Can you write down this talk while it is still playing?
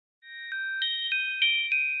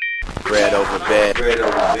Bread over bed. Bread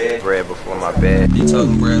over bed. Bread before my bed. You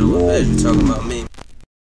talking bread over bed, you talking about me.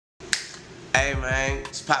 Hey man,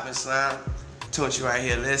 it's poppin' slime. Told you right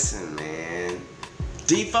here, listen man.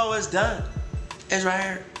 D4 is done. It's right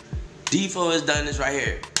here. D4 is done, it's right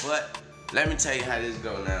here. But let me tell you how this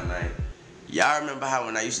go now, man. Y'all remember how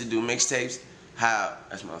when I used to do mixtapes, how,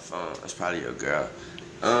 that's my phone, that's probably your girl.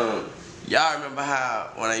 Y'all remember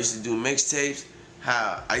how when I used to do mixtapes,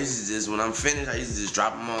 how I used to just, when I'm finished, I used to just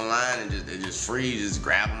drop them online and they're just free, just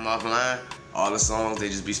grab them offline. All the songs, they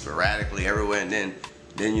just be sporadically everywhere, and then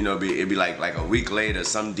you know, it'd be like a week later,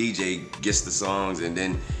 some DJ gets the songs and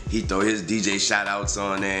then he throw his DJ shout outs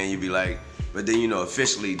on there and you'd be like, but then you know,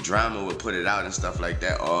 officially Drama would put it out and stuff like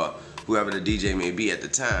that, or whoever the DJ may be at the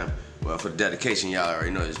time. Well, for the dedication, y'all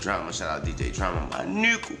already know it's Drama. Shout out DJ Drama, my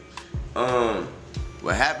nickel.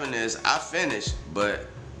 What happened is I finished, but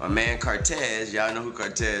my man Cortez, y'all know who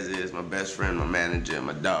Cortez is, my best friend, my manager,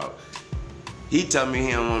 my dog. He told me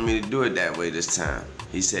he don't want me to do it that way this time.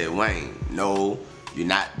 He said, Wayne, no, you're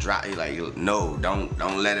not dropping. Like, no,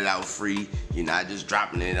 don't let it out free. You're not just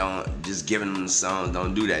dropping it on, just giving them the songs.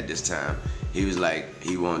 Don't do that this time. He was like,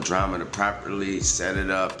 he want Drama to properly set it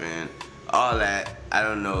up and all that. I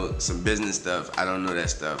don't know, some business stuff. I don't know that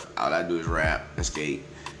stuff. All I do is rap and skate.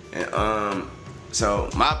 And so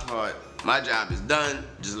my part, my job is done.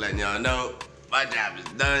 Just letting y'all know, my job is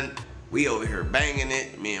done. We over here banging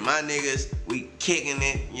it. Me and my niggas, we kicking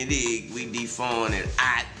it. You dig? We D4ing it.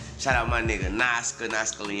 Shout out my nigga Nasca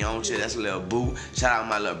Leonche, that's a little boo. Shout out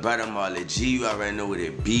my little brother Marley G, you already know what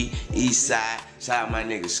it be. East side. Shout out my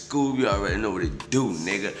nigga Scoob, you already know what it do,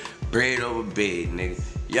 nigga. Bread over bed, nigga.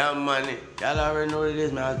 Young Money, y'all already know what it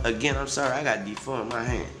is, man. Again, I'm sorry, I got D4 in my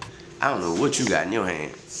hand. I don't know what you got in your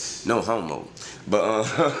hand. No homo. But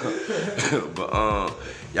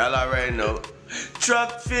y'all already know.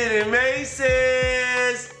 Truck fitting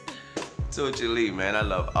Macy's. Told you Lee, man, I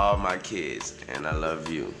love all my kids and I love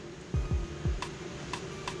you.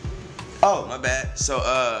 Oh, my bad. So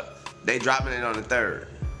they dropping it on the 3rd.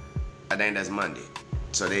 I think that's Monday.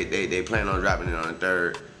 So they plan on dropping it on the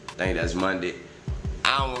 3rd. I think that's Monday.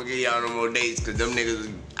 I don't want to give y'all no more dates because them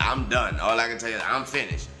niggas, I'm done. All I can tell you is I'm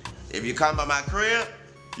finished. If you come by my crib,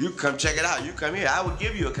 you come check it out. You come here, I will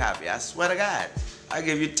give you a copy. I swear to God. I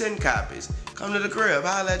give you 10 copies. Come to the crib,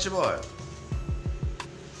 holla at your boy.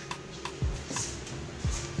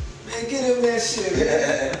 Man, get him that shit,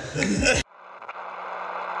 man.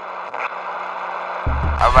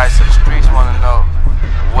 Alright, so the streets want to know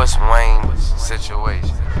what's Wayne's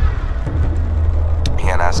situation.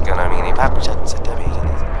 And I was gonna mean, they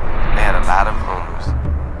had a lot of rumors,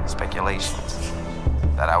 speculations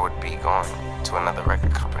that I would be going to another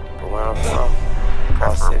record company. But where I'm from,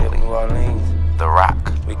 preferably New Orleans. The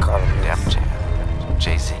Rock, we call him Def Jam,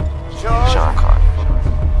 Jay-Z, Sean Carter.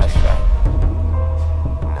 That's right.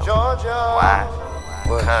 Georgia. Why?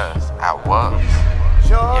 Because I was.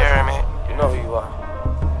 You hear me? You know who you are.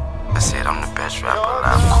 I said I'm the best rapper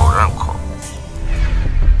alive, quote unquote.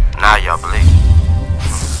 Now y'all believe.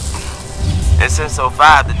 And since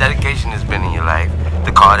 05, the dedication has been in your life,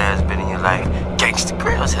 the Carter has been in your life, Gangsta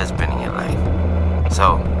Grills has been in your life.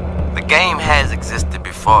 So, the game has existed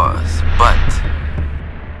before us, but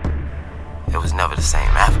it was never the same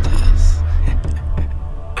after us.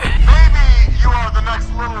 You are the next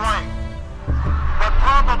Lil Wayne, but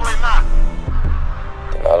probably not.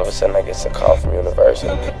 Then all of a sudden I get a call from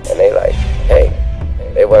Universal, and they like, hey,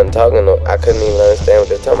 they wasn't talking, I couldn't even understand what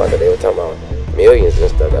they were talking about, because they were talking about millions and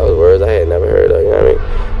stuff. That was words I had never heard of, you know what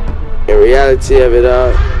I mean? In reality of it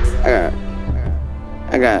all,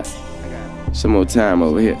 I got some more time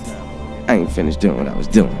over here. I ain't finished doing what I was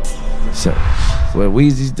doing. So, what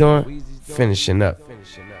Weezy's doing, finishing up.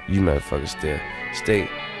 You motherfuckers still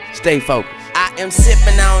stay focused. I am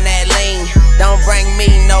sipping on that lean. Don't bring me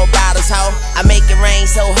no bottles, ho. I make it rain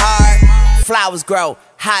so hard, flowers grow,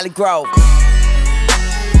 Holly Grove.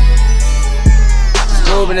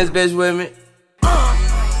 Moving this bitch with me.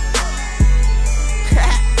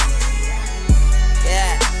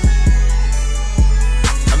 Yeah.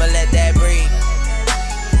 I'ma let that breathe.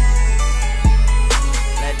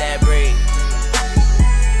 Let that breathe.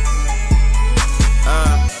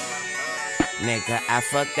 Nigga, I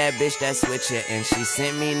fucked that bitch that switcher and she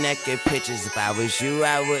sent me naked pictures. If I was you,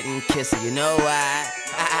 I wouldn't kiss her. You know why?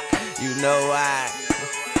 You know why?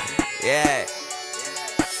 Yeah.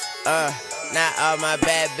 Now all my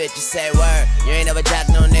bad bitches say word. You ain't never jacked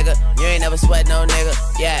no nigga. You ain't never sweat no nigga.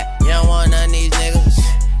 Yeah, you don't want none of these niggas.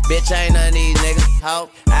 Bitch, I ain't none of these niggas.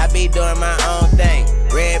 Ho, I be doing my own thing.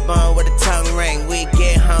 Red bone with a tongue ring. We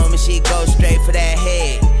get home and she go straight for that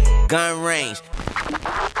head. Gun range.